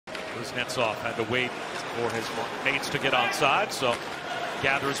Kuznecov had to wait for his mates to get onside, so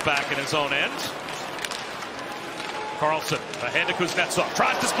gathers back in his own end. Carlson ahead to Kuznecov,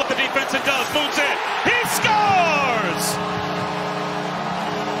 tries to split the defense and does, moves in, he scores!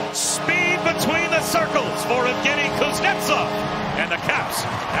 Speed between the circles for Evgeny Kuznecov, and the Caps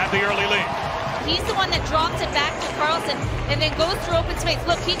have the early lead. He's the one that drops it back to Carlson and then goes through open space.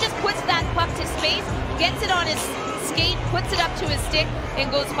 Look, he just puts that puck to space, gets it on his skate, puts it up to his stick, and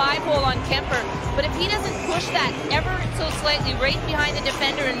goes 5-hole on Kemper. But if he doesn't push that ever so slightly right behind the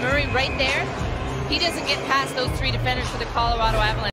defender and Murray right there, he doesn't get past those three defenders for the Colorado Avalanche.